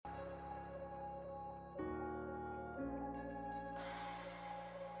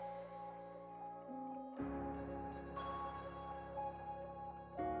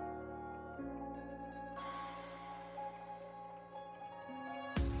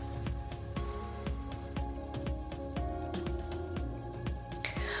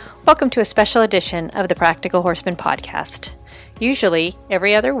Welcome to a special edition of the Practical Horseman podcast. Usually,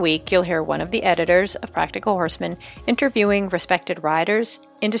 every other week, you'll hear one of the editors of Practical Horseman interviewing respected riders,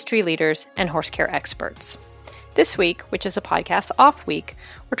 industry leaders, and horse care experts. This week, which is a podcast off week,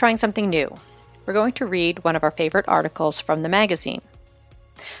 we're trying something new. We're going to read one of our favorite articles from the magazine.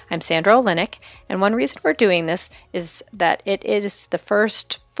 I'm Sandra Olenek, and one reason we're doing this is that it is the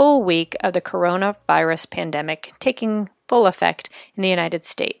first full week of the coronavirus pandemic taking full effect in the United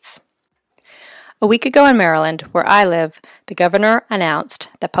States. A week ago in Maryland, where I live, the governor announced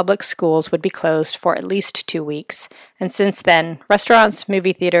that public schools would be closed for at least 2 weeks, and since then, restaurants,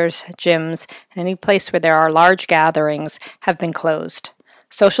 movie theaters, gyms, and any place where there are large gatherings have been closed.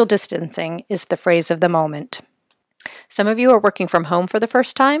 Social distancing is the phrase of the moment. Some of you are working from home for the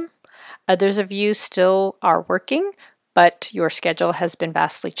first time. Others of you still are working, but your schedule has been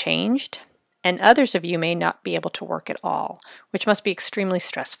vastly changed. And others of you may not be able to work at all, which must be extremely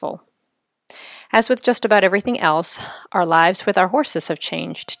stressful. As with just about everything else, our lives with our horses have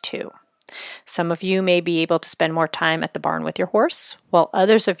changed too. Some of you may be able to spend more time at the barn with your horse, while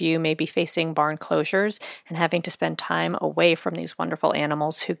others of you may be facing barn closures and having to spend time away from these wonderful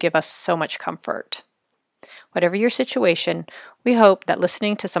animals who give us so much comfort. Whatever your situation, we hope that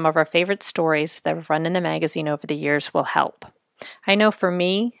listening to some of our favorite stories that have run in the magazine over the years will help. I know for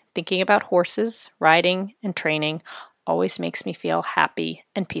me, thinking about horses, riding, and training always makes me feel happy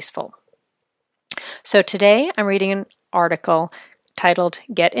and peaceful. So today I'm reading an article titled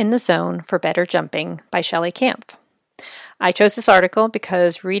Get in the Zone for Better Jumping by Shelley Kampf. I chose this article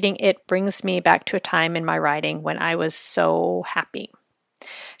because reading it brings me back to a time in my riding when I was so happy.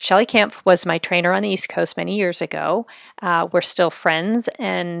 Shelley Kampf was my trainer on the East Coast many years ago. We're still friends,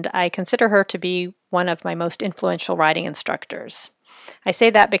 and I consider her to be one of my most influential riding instructors. I say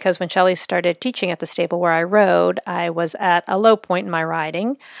that because when Shelley started teaching at the stable where I rode, I was at a low point in my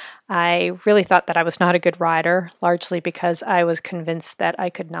riding. I really thought that I was not a good rider, largely because I was convinced that I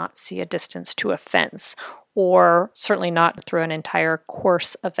could not see a distance to a fence, or certainly not through an entire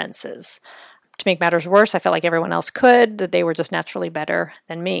course of fences. To make matters worse, I felt like everyone else could, that they were just naturally better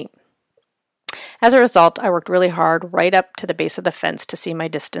than me. As a result, I worked really hard right up to the base of the fence to see my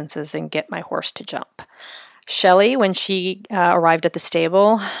distances and get my horse to jump. Shelley, when she arrived at the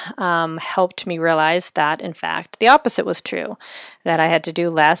stable, helped me realize that, in fact, the opposite was true, that I had to do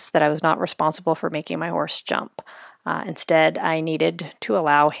less, that I was not responsible for making my horse jump. Instead, I needed to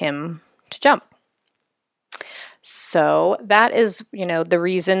allow him to jump. So that is, the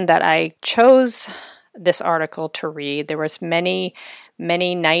reason that I chose this article to read. There was many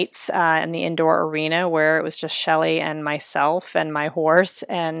nights in the indoor arena where it was just Shelley and myself and my horse,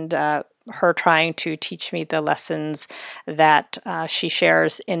 and her trying to teach me the lessons that she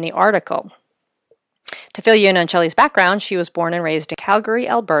shares in the article. To fill you in on Shelley's background, she was born and raised in Calgary,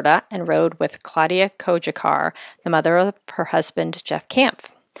 Alberta, and rode with Claudia Kojakar, the mother of her husband, Jeff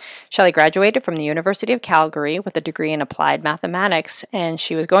Kampf. Shelley graduated from the University of Calgary with a degree in applied mathematics, and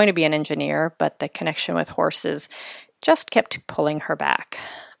she was going to be an engineer, but the connection with horses just kept pulling her back.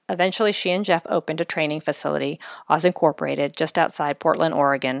 Eventually, she and Jeff opened a training facility, Oz Incorporated, just outside Portland,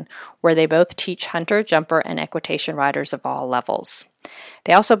 Oregon, where they both teach hunter, jumper, and equitation riders of all levels.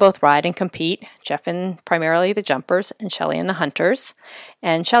 They also both ride and compete, Jeff in primarily the jumpers and Shelley in the hunters.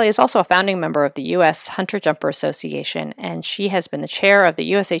 And Shelley is also a founding member of the U.S. Hunter-Jumper Association, and she has been the chair of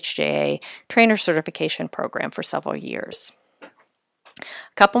the USHJA Trainer Certification Program for several years. A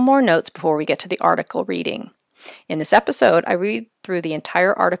couple more notes before we get to the article reading. In this episode, I read through the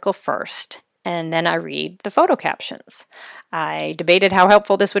entire article first, and then I read the photo captions. I debated how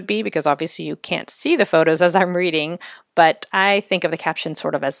helpful this would be because obviously you can't see the photos as I'm reading, but I think of the captions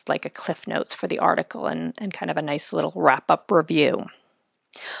sort of as like a cliff notes for the article and kind of a nice little wrap-up review.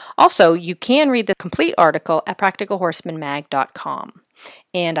 Also, you can read the complete article at practicalhorsemanmag.com.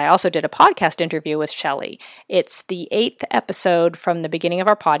 And I also did a podcast interview with Shelley. It's the 8th episode from the beginning of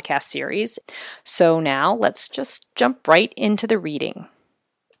our podcast series. So now let's just jump right into the reading.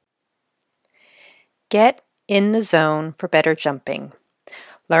 Get in the zone for better jumping.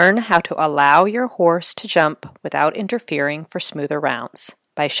 Learn how to allow your horse to jump without interfering for smoother rounds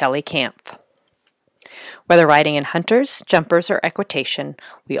by Shelley Kampf. Whether riding in hunters, jumpers, or equitation,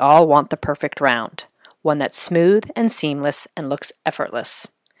 we all want the perfect round, one that's smooth and seamless and looks effortless.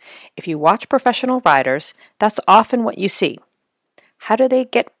 If you watch professional riders, that's often what you see. How do they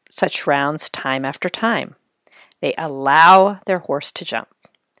get such rounds time after time? They allow their horse to jump.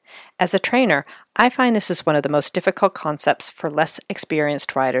 As a trainer, I find this is one of the most difficult concepts for less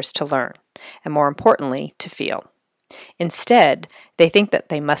experienced riders to learn, and more importantly, to feel. Instead, they think that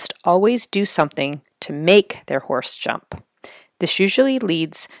they must always do something to make their horse jump. This usually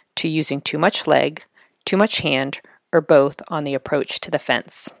leads to using too much leg, too much hand, or both on the approach to the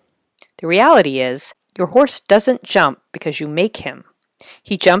fence. The reality is, your horse doesn't jump because you make him.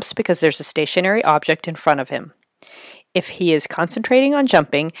 He jumps because there's a stationary object in front of him. If he is concentrating on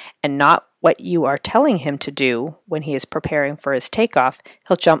jumping and not what you are telling him to do when he is preparing for his takeoff,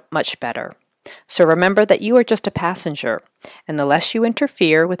 he'll jump much better. So remember that you are just a passenger, and the less you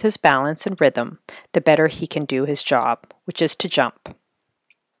interfere with his balance and rhythm, the better he can do his job, which is to jump.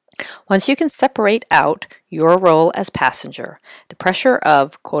 Once you can separate out your role as passenger, the pressure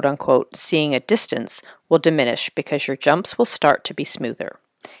of, quote-unquote, seeing a distance will diminish because your jumps will start to be smoother.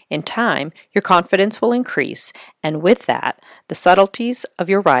 In time, your confidence will increase, and with that, the subtleties of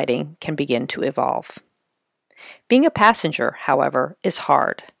your riding can begin to evolve. Being a passenger, however, is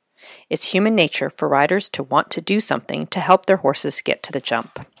hard. It's human nature for riders to want to do something to help their horses get to the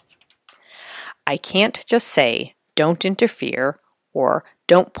jump. I can't just say, don't interfere, or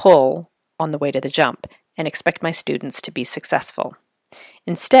don't pull on the way to the jump, and expect my students to be successful.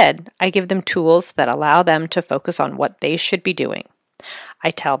 Instead, I give them tools that allow them to focus on what they should be doing.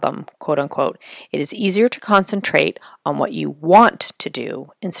 I tell them, quote-unquote, it is easier to concentrate on what you want to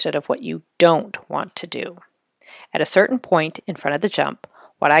do instead of what you don't want to do. At a certain point in front of the jump,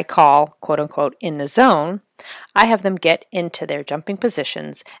 what I call, quote-unquote, in the zone, I have them get into their jumping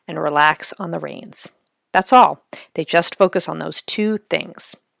positions and relax on the reins. That's all. They just focus on those two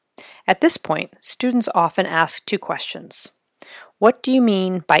things. At this point, students often ask two questions. What do you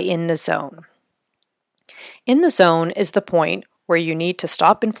mean by in the zone? In the zone is the point where you need to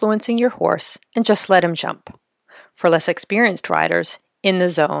stop influencing your horse and just let him jump. For less experienced riders, in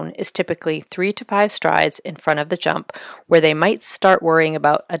the zone is typically 3 to 5 strides in front of the jump where they might start worrying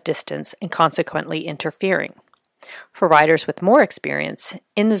about a distance and consequently interfering. For riders with more experience,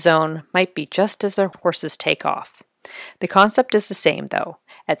 in the zone might be just as their horses take off. The concept is the same though.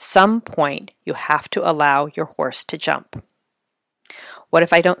 At some point, you have to allow your horse to jump. What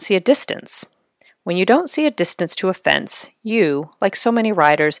if I don't see a distance? When you don't see a distance to a fence, you, like so many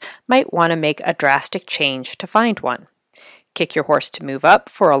riders, might want to make a drastic change to find one. Kick your horse to move up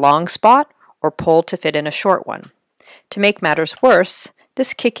for a long spot or pull to fit in a short one. To make matters worse,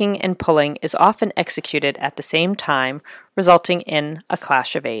 this kicking and pulling is often executed at the same time, resulting in a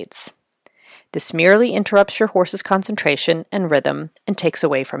clash of aids. This merely interrupts your horse's concentration and rhythm and takes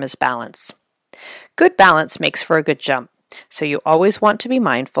away from his balance. Good balance makes for a good jump, so you always want to be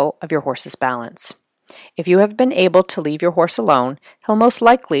mindful of your horse's balance. If you have been able to leave your horse alone, he'll most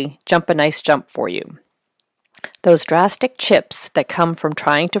likely jump a nice jump for you. Those drastic chips that come from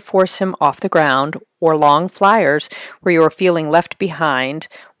trying to force him off the ground or long flyers where you are feeling left behind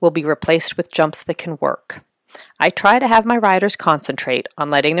will be replaced with jumps that can work. I try to have my riders concentrate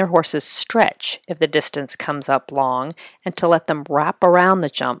on letting their horses stretch if the distance comes up long and to let them wrap around the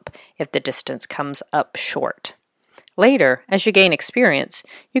jump if the distance comes up short. Later, as you gain experience,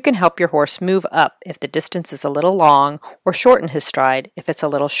 you can help your horse move up if the distance is a little long or shorten his stride if it's a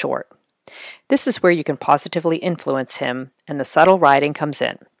little short. This is where you can positively influence him and the subtle riding comes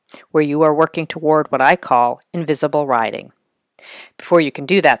in, where you are working toward what I call invisible riding. Before you can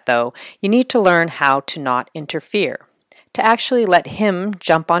do that, though, you need to learn how to not interfere, to actually let him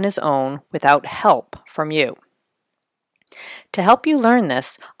jump on his own without help from you. To help you learn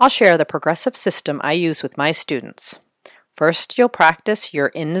this, I'll share the progressive system I use with my students. First, you'll practice your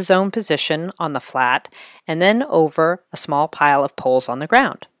in the zone position on the flat and then over a small pile of poles on the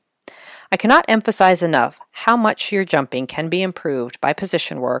ground. I cannot emphasize enough how much your jumping can be improved by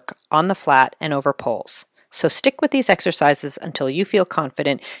position work on the flat and over poles. So stick with these exercises until you feel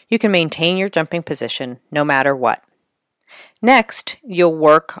confident you can maintain your jumping position no matter what. Next, you'll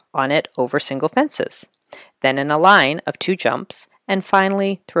work on it over single fences, then in a line of 2 jumps, and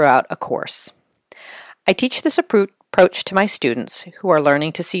finally throughout a course. I teach this approach to my students who are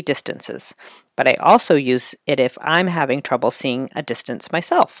learning to see distances, but I also use it if I'm having trouble seeing a distance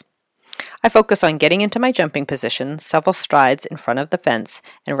myself. I focus on getting into my jumping position several strides in front of the fence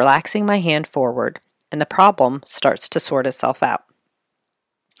and relaxing my hand forward, and the problem starts to sort itself out.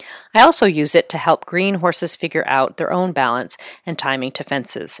 I also use it to help green horses figure out their own balance and timing to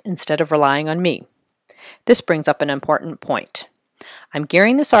fences instead of relying on me. This brings up an important point. I'm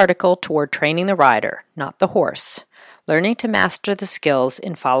gearing this article toward training the rider, not the horse. Learning to master the skills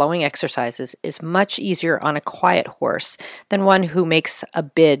in following exercises is much easier on a quiet horse than one who makes a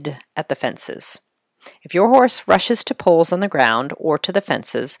bid at the fences. If your horse rushes to poles on the ground or to the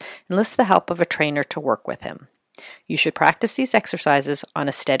fences, enlist the help of a trainer to work with him. You should practice these exercises on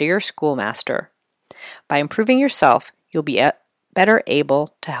a steadier schoolmaster. By improving yourself, you'll be better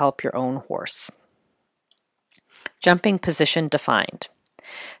able to help your own horse. Jumping position defined.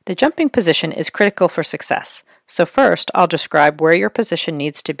 The jumping position is critical for success. So first, I'll describe where your position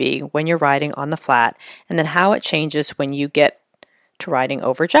needs to be when you're riding on the flat, and then how it changes when you get to riding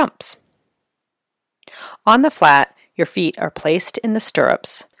over jumps. On the flat, your feet are placed in the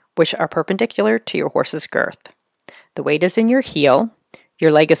stirrups, which are perpendicular to your horse's girth. The weight is in your heel,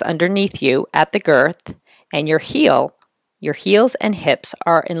 your leg is underneath you at the girth, and your heels and hips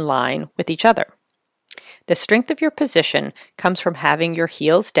are in line with each other. The strength of your position comes from having your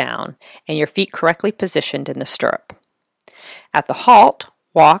heels down and your feet correctly positioned in the stirrup. At the halt,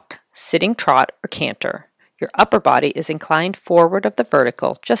 walk, sitting trot, or canter, your upper body is inclined forward of the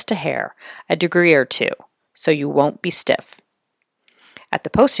vertical just a hair, a degree or two, so you won't be stiff. At the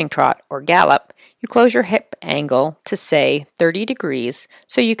posting trot or gallop, you close your hip angle to, say, 30 degrees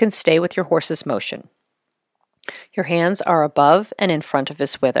so you can stay with your horse's motion. Your hands are above and in front of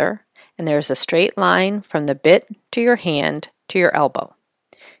his wither, and there is a straight line from the bit to your hand to your elbow.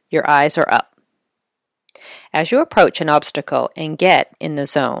 Your eyes are up. As you approach an obstacle and get in the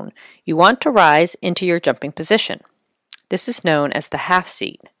zone, you want to rise into your jumping position. This is known as the half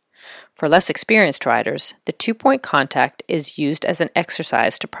seat. For less experienced riders, the 2-point contact is used as an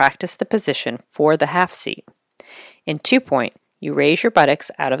exercise to practice the position for the half seat. In 2-point, you raise your buttocks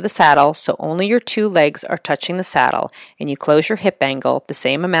out of the saddle so only your 2 legs are touching the saddle, and you close your hip angle the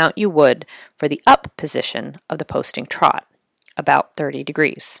same amount you would for the up position of the posting trot, about 30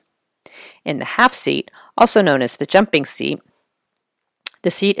 degrees. In the half seat, also known as the jumping seat,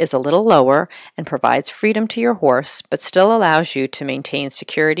 the seat is a little lower and provides freedom to your horse, but still allows you to maintain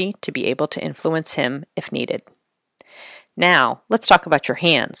security to be able to influence him if needed. Now, let's talk about your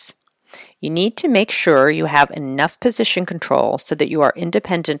hands. You need to make sure you have enough position control so that you are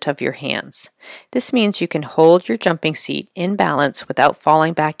independent of your hands. This means you can hold your jumping seat in balance without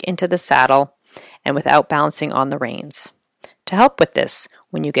falling back into the saddle and without balancing on the reins. To help with this,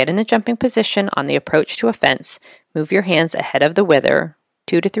 when you get in the jumping position on the approach to a fence, move your hands ahead of the wither,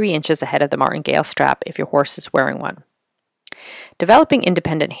 2 to 3 inches ahead of the martingale strap if your horse is wearing one. Developing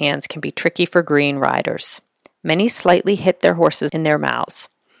independent hands can be tricky for green riders. Many slightly hit their horses in their mouths.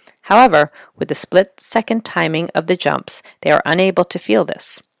 However, with the split-second timing of the jumps, they are unable to feel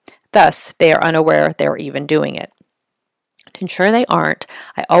this. Thus, they are unaware they are even doing it. To ensure they aren't,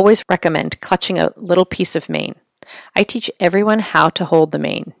 I always recommend clutching a little piece of mane. I teach everyone how to hold the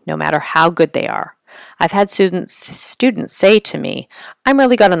mane, no matter how good they are. I've had students say to me, "I'm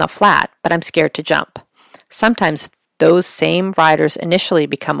really good on the flat, but I'm scared to jump." Sometimes those same riders initially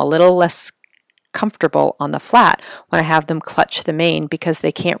become a little less comfortable on the flat when I have them clutch the mane because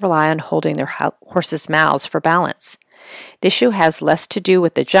they can't rely on holding their horses' mouths for balance. The issue has less to do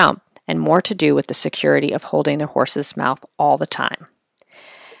with the jump and more to do with the security of holding their horse's mouth all the time.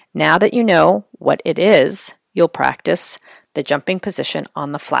 Now that you know what it is, you'll practice the jumping position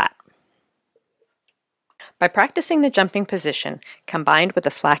on the flat. By practicing the jumping position combined with the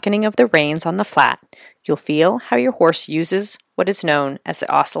slackening of the reins on the flat, you'll feel how your horse uses what is known as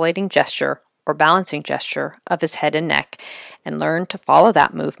the oscillating gesture or balancing gesture of his head and neck, and learn to follow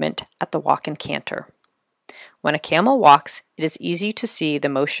that movement at the walk and canter. When a camel walks, it is easy to see the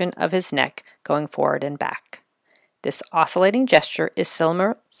motion of his neck going forward and back. This oscillating gesture is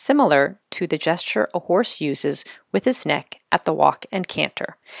similar to the gesture a horse uses with his neck at the walk and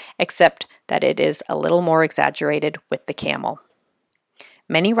canter, except that it is a little more exaggerated with the camel.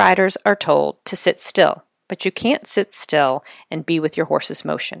 Many riders are told to sit still, but you can't sit still and be with your horse's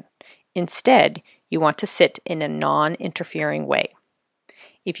motion. Instead, you want to sit in a non-interfering way.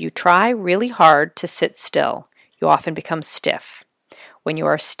 If you try really hard to sit still, you often become stiff. When you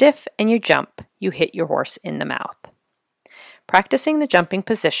are stiff and you jump, you hit your horse in the mouth. Practicing the jumping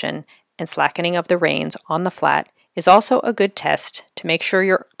position and slackening of the reins on the flat is also a good test to make sure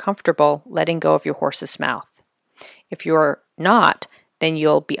you're comfortable letting go of your horse's mouth. If you're not, then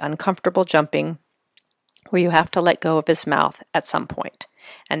you'll be uncomfortable jumping where you have to let go of his mouth at some point,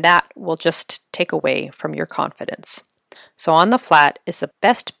 and that will just take away from your confidence. So on the flat is the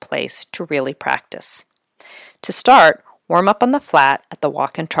best place to really practice. To start, warm up on the flat at the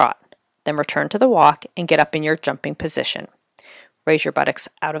walk and trot, then return to the walk and get up in your jumping position. Raise your buttocks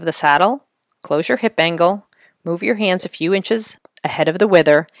out of the saddle, close your hip angle, move your hands a few inches ahead of the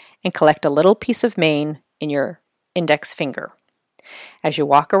wither, and collect a little piece of mane in your index finger. As you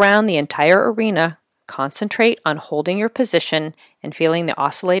walk around the entire arena, concentrate on holding your position and feeling the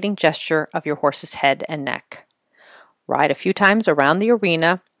oscillating gesture of your horse's head and neck. Ride a few times around the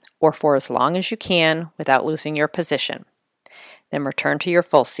arena or for as long as you can without losing your position. Then return to your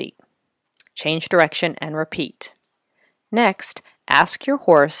full seat. Change direction and repeat. Next, ask your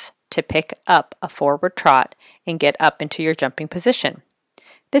horse to pick up a forward trot and get up into your jumping position.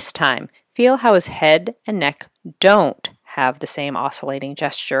 This time, feel how his head and neck don't have the same oscillating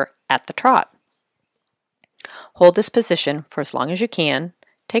gesture at the trot. Hold this position for as long as you can,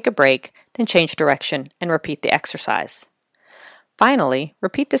 take a break, then change direction and repeat the exercise. Finally,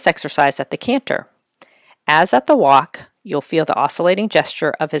 repeat this exercise at the canter. As at the walk, you'll feel the oscillating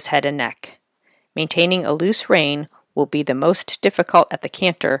gesture of his head and neck. Maintaining a loose rein will be the most difficult at the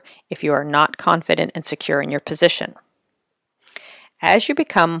canter if you are not confident and secure in your position. As you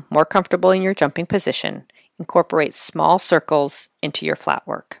become more comfortable in your jumping position, incorporate small circles into your flat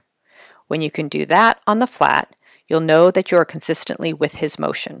work. When you can do that on the flat, you'll know that you are consistently with his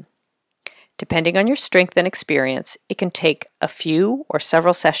motion. Depending on your strength and experience, it can take a few or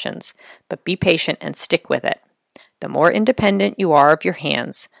several sessions, but be patient and stick with it. The more independent you are of your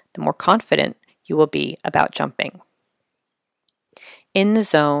hands, the more confident you will be about jumping. In the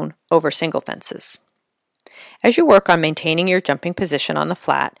zone over single fences. As you work on maintaining your jumping position on the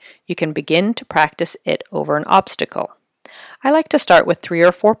flat, you can begin to practice it over an obstacle. I like to start with 3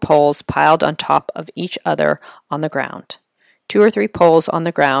 or 4 poles piled on top of each other on the ground. 2 or 3 poles on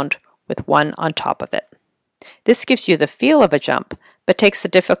the ground with one on top of it. This gives you the feel of a jump, but takes the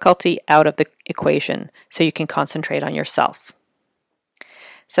difficulty out of the equation so you can concentrate on yourself.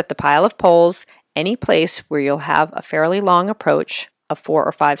 Set the pile of poles any place where you'll have a fairly long approach of 4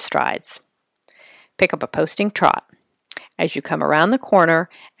 or 5 strides. Pick up a posting trot. As you come around the corner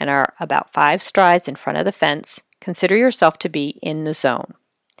and are about 5 strides in front of the fence, consider yourself to be in the zone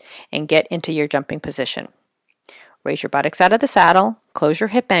and get into your jumping position. Raise your buttocks out of the saddle, close your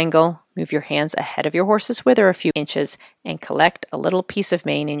hip angle, move your hands ahead of your horse's wither a few inches, and collect a little piece of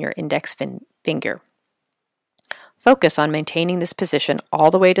mane in your index finger. Focus on maintaining this position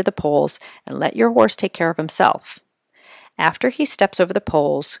all the way to the poles and let your horse take care of himself. After he steps over the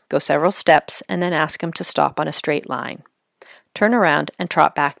poles, go several steps and then ask him to stop on a straight line. Turn around and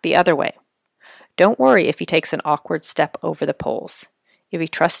trot back the other way. Don't worry if he takes an awkward step over the poles. If he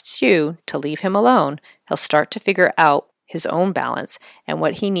trusts you to leave him alone, he'll start to figure out his own balance and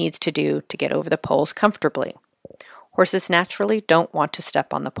what he needs to do to get over the poles comfortably. Horses naturally don't want to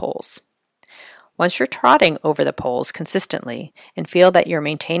step on the poles. Once you're trotting over the poles consistently and feel that you're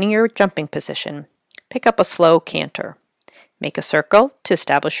maintaining your jumping position, pick up a slow canter. Make a circle to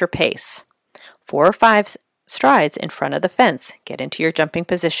establish your pace. 4 or 5 strides in front of the fence, get into your jumping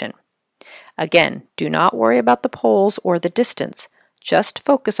position. Again, do not worry about the poles or the distance. Just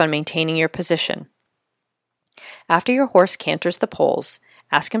focus on maintaining your position. After your horse canters the poles,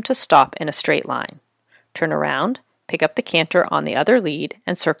 ask him to stop in a straight line. Turn around, pick up the canter on the other lead,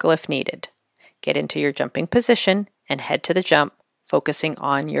 and circle if needed. Get into your jumping position and head to the jump, focusing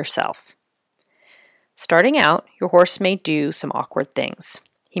on yourself. Starting out, your horse may do some awkward things.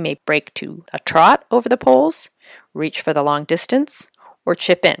 He may break to a trot over the poles, reach for the long distance, or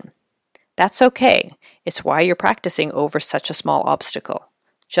chip in. That's okay. It's why you're practicing over such a small obstacle.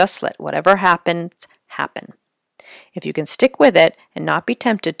 Just let whatever happens, happen. If you can stick with it and not be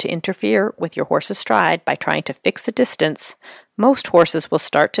tempted to interfere with your horse's stride by trying to fix a distance, most horses will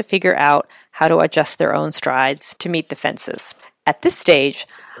start to figure out how to adjust their own strides to meet the fences. At this stage,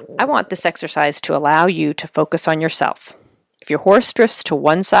 I want this exercise to allow you to focus on yourself. If your horse drifts to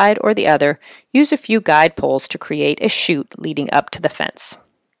one side or the other, use a few guide poles to create a chute leading up to the fence.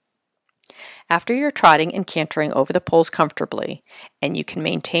 After you're trotting and cantering over the poles comfortably, and you can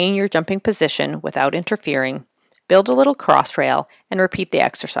maintain your jumping position without interfering, build a little cross rail and repeat the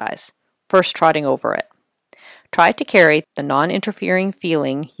exercise, first trotting over it. Try to carry the non-interfering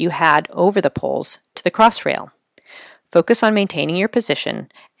feeling you had over the poles to the cross rail. Focus on maintaining your position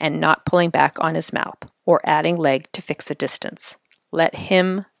and not pulling back on his mouth or adding leg to fix a distance. Let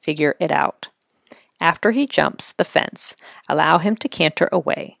him figure it out. After he jumps the fence, allow him to canter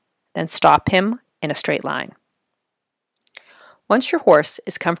away. Then stop him in a straight line. Once your horse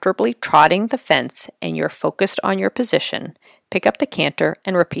is comfortably trotting the fence and you're focused on your position, pick up the canter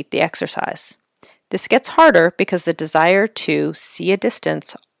and repeat the exercise. This gets harder because the desire to see a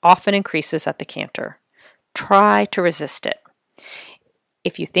distance often increases at the canter. Try to resist it.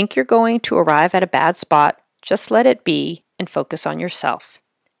 If you think you're going to arrive at a bad spot, just let it be and focus on yourself.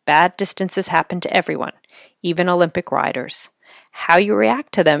 Bad distances happen to everyone, even Olympic riders. How you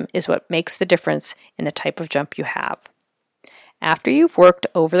react to them is what makes the difference in the type of jump you have. After you've worked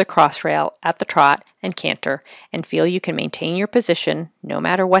over the cross rail at the trot and canter and feel you can maintain your position no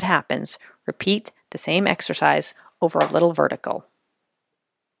matter what happens, repeat the same exercise over a little vertical.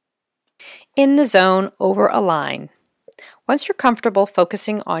 In the zone over a line. Once you're comfortable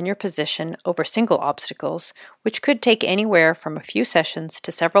focusing on your position over single obstacles, which could take anywhere from a few sessions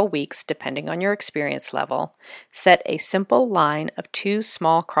to several weeks depending on your experience level, set a simple line of 2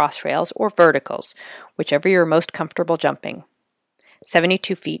 small cross rails or verticals, whichever you're most comfortable jumping,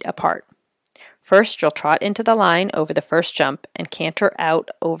 72 feet apart. First, you'll trot into the line over the first jump and canter out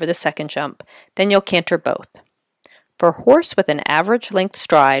over the second jump, then you'll canter both. For a horse with an average length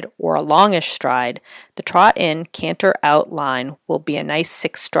stride or a longish stride, the trot in, canter out line will be a nice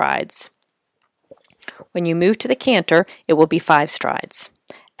 6 strides. When you move to the canter, it will be 5 strides.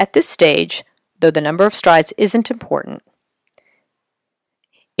 At this stage, though the number of strides isn't important,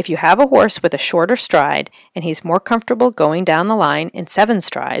 if you have a horse with a shorter stride and he's more comfortable going down the line in 7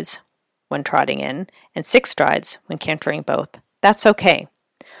 strides when trotting in and 6 strides when cantering both, that's okay.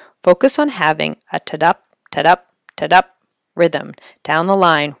 Focus on having a tud-up, tud-up, tud-up rhythm down the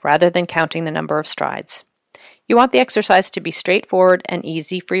line rather than counting the number of strides. You want the exercise to be straightforward and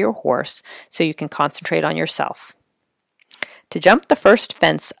easy for your horse so you can concentrate on yourself. To jump the first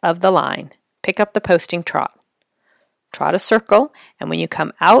fence of the line, pick up the posting trot. Trot a circle, and when you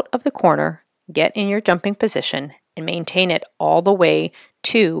come out of the corner, get in your jumping position and maintain it all the way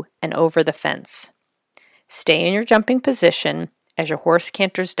to and over the fence. Stay in your jumping position as your horse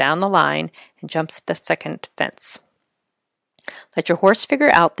canters down the line and jumps the second fence. Let your horse figure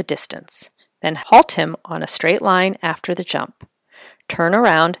out the distance. Then halt him on a straight line after the jump. Turn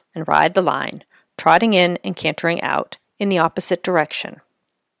around and ride the line, trotting in and cantering out in the opposite direction.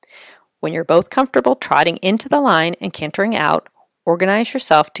 When you're both comfortable trotting into the line and cantering out, organize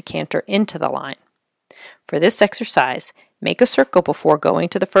yourself to canter into the line. For this exercise, make a circle before going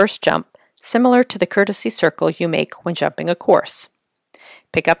to the first jump, similar to the courtesy circle you make when jumping a course.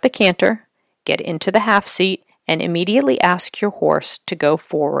 Pick up the canter, get into the half seat, and immediately ask your horse to go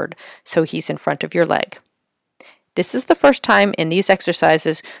forward so he's in front of your leg. This is the first time in these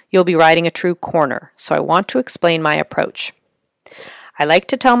exercises you'll be riding a true corner, so I want to explain my approach. I like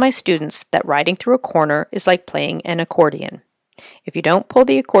to tell my students that riding through a corner is like playing an accordion. If you don't pull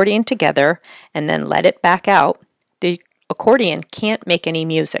the accordion together and then let it back out, the accordion can't make any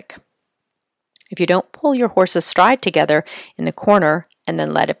music. If you don't pull your horse's stride together in the corner and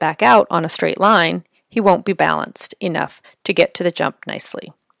then let it back out on a straight line, he won't be balanced enough to get to the jump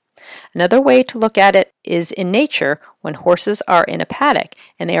nicely. Another way to look at it is in nature when horses are in a paddock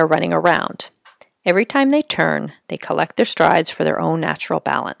and they are running around. Every time they turn, they collect their strides for their own natural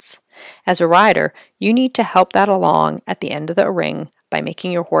balance. As a rider, you need to help that along at the end of the ring by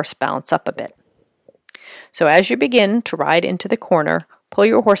making your horse balance up a bit. So as you begin to ride into the corner, pull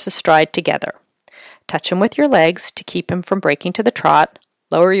your horse's stride together. Touch him with your legs to keep him from breaking to the trot.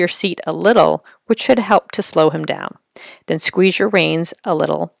 Lower your seat a little, which should help to slow him down. Then squeeze your reins a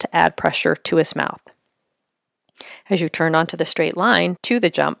little to add pressure to his mouth. As you turn onto the straight line to the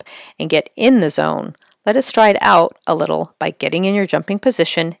jump and get in the zone, let it stride out a little by getting in your jumping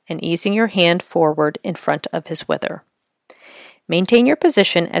position and easing your hand forward in front of his wither. Maintain your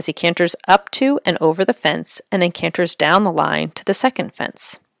position as he canters up to and over the fence and then canters down the line to the second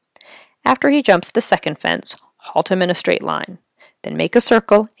fence. After he jumps the second fence, halt him in a straight line. Then make a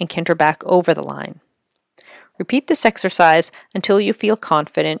circle and canter back over the line. Repeat this exercise until you feel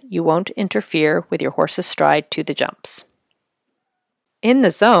confident you won't interfere with your horse's stride to the jumps. In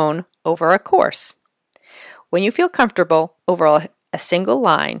the zone over a course. When you feel comfortable over a single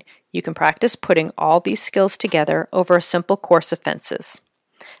line, you can practice putting all these skills together over a simple course of fences.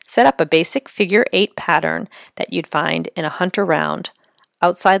 Set up a basic figure 8 pattern that you'd find in a hunter round: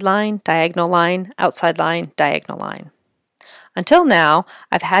 outside line, diagonal line, outside line, diagonal line. Until now,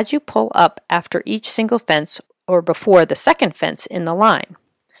 I've had you pull up after each single fence or before the second fence in the line.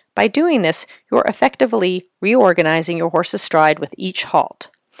 By doing this, you're effectively reorganizing your horse's stride with each halt.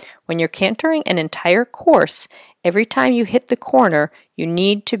 When you're cantering an entire course, every time you hit the corner, you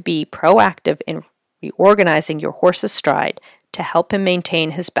need to be proactive in reorganizing your horse's stride to help him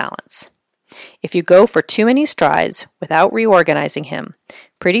maintain his balance. If you go for too many strides without reorganizing him,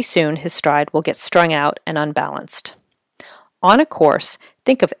 pretty soon his stride will get strung out and unbalanced. On a course,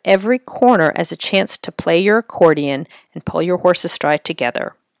 think of every corner as a chance to play your accordion and pull your horse's stride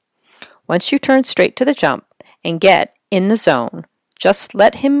together. Once you turn straight to the jump and get in the zone, just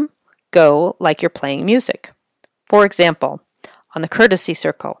let him go like you're playing music. For example, on the courtesy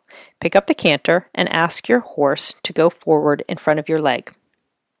circle, pick up the canter and ask your horse to go forward in front of your leg.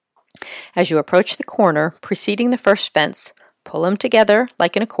 As you approach the corner preceding the first fence, pull him together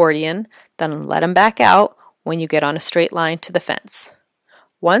like an accordion, then let him back out when you get on a straight line to the fence.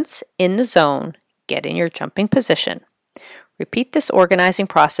 Once in the zone, get in your jumping position. Repeat this organizing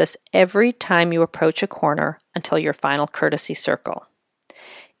process every time you approach a corner until your final courtesy circle.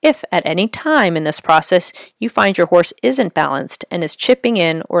 If at any time in this process you find your horse isn't balanced and is chipping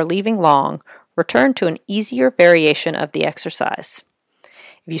in or leaving long, return to an easier variation of the exercise.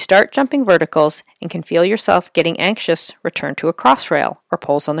 If you start jumping verticals and can feel yourself getting anxious, return to a cross rail or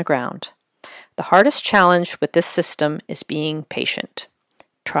poles on the ground. The hardest challenge with this system is being patient.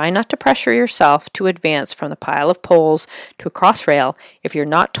 Try not to pressure yourself to advance from the pile of poles to a cross rail if you're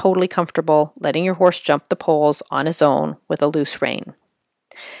not totally comfortable letting your horse jump the poles on his own with a loose rein.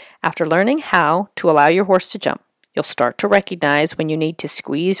 After learning how to allow your horse to jump, you'll start to recognize when you need to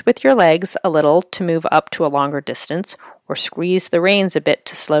squeeze with your legs a little to move up to a longer distance or squeeze the reins a bit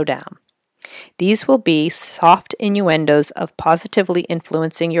to slow down. These will be soft innuendos of positively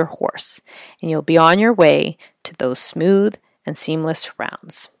influencing your horse, and you'll be on your way to those smooth and seamless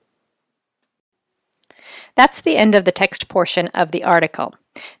rounds. That's the end of the text portion of the article.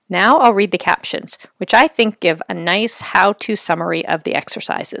 Now I'll read the captions, which I think give a nice how-to summary of the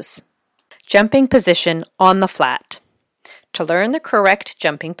exercises. Jumping position on the flat. To learn the correct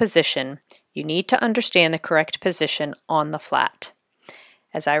jumping position, you need to understand the correct position on the flat.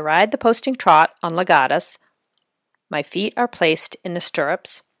 As I ride the posting trot on legatus, my feet are placed in the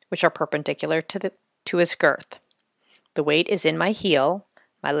stirrups, which are perpendicular to his girth. The weight is in my heel,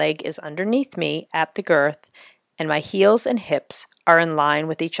 my leg is underneath me at the girth, and my heels and hips are in line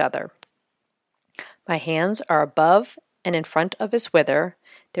with each other. My hands are above and in front of his wither.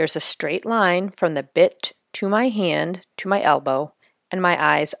 There's a straight line from the bit to my hand to my elbow, and my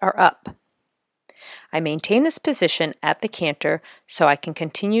eyes are up. I maintain this position at the canter so I can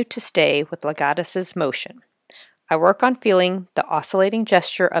continue to stay with legatus's motion. I work on feeling the oscillating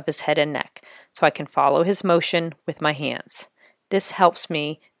gesture of his head and neck so I can follow his motion with my hands. This helps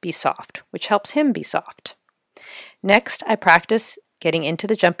me be soft, which helps him be soft. Next, I practice getting into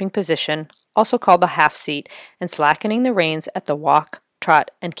the jumping position, also called the half seat, and slackening the reins at the walk,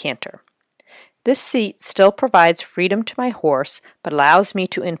 trot, and canter. This seat still provides freedom to my horse, but allows me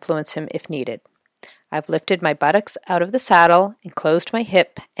to influence him if needed. I've lifted my buttocks out of the saddle and closed my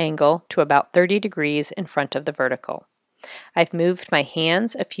hip angle to about 30 degrees in front of the vertical. I've moved my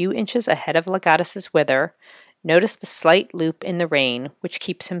hands a few inches ahead of legatus's wither. Notice the slight loop in the rein, which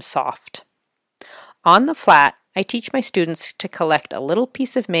keeps him soft. On the flat, I teach my students to collect a little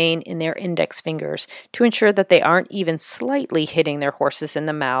piece of mane in their index fingers to ensure that they aren't even slightly hitting their horses in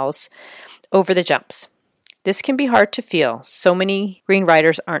the mouths over the jumps. This can be hard to feel. So many green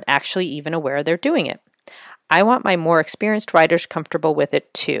riders aren't actually even aware they're doing it. I want my more experienced riders comfortable with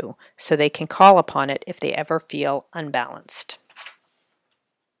it too, so they can call upon it if they ever feel unbalanced.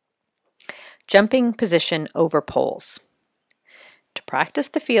 Jumping position over poles. To practice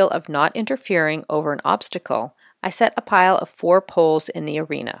the feel of not interfering over an obstacle, I set a pile of 4 poles in the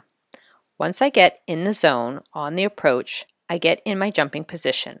arena. Once I get in the zone on the approach, I get in my jumping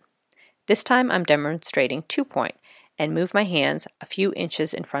position. This time I'm demonstrating 2-point and move my hands a few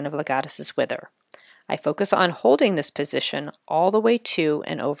inches in front of legatus's wither. I focus on holding this position all the way to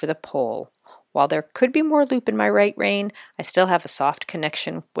and over the pole. While there could be more loop in my right rein, I still have a soft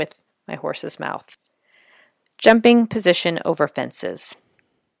connection with my horse's mouth. Jumping position over fences.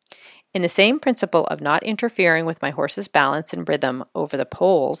 In the same principle of not interfering with my horse's balance and rhythm over the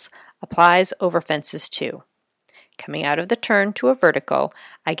poles applies over fences too. Coming out of the turn to a vertical,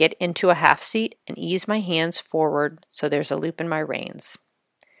 I get into a half seat and ease my hands forward so there's a loop in my reins.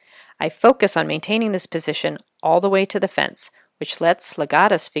 I focus on maintaining this position all the way to the fence, which lets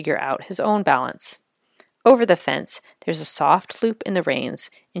legatus figure out his own balance. Over the fence, there's a soft loop in the reins,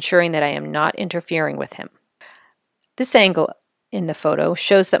 ensuring that I am not interfering with him. This angle in the photo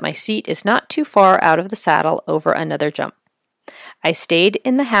shows that my seat is not too far out of the saddle over another jump. I stayed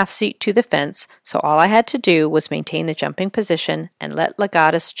in the half seat to the fence, so all I had to do was maintain the jumping position and let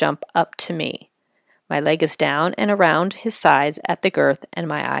legatus jump up to me. My leg is down and around his sides at the girth, and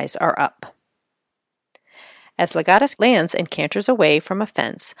my eyes are up. As legatus lands and canters away from a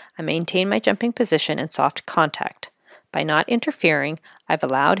fence, I maintain my jumping position and soft contact. By not interfering, I've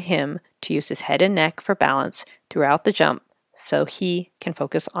allowed him to use his head and neck for balance throughout the jump so he can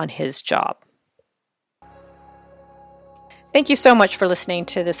focus on his job. Thank you so much for listening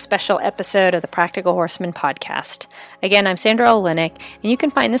to this special episode of the Practical Horseman podcast. Again, I'm Sandra Olenek, and you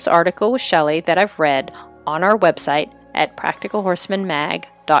can find this article with Shelley that I've read on our website at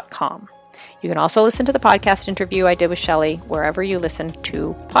practicalhorsemanmag.com. You can also listen to the podcast interview I did with Shelley wherever you listen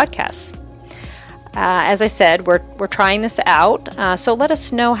to podcasts. As I said, we're trying this out, so let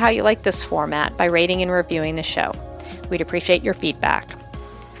us know how you like this format by rating and reviewing the show. We'd appreciate your feedback.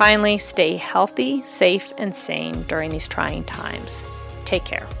 Finally, stay healthy, safe, and sane during these trying times. Take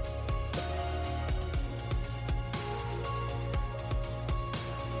care.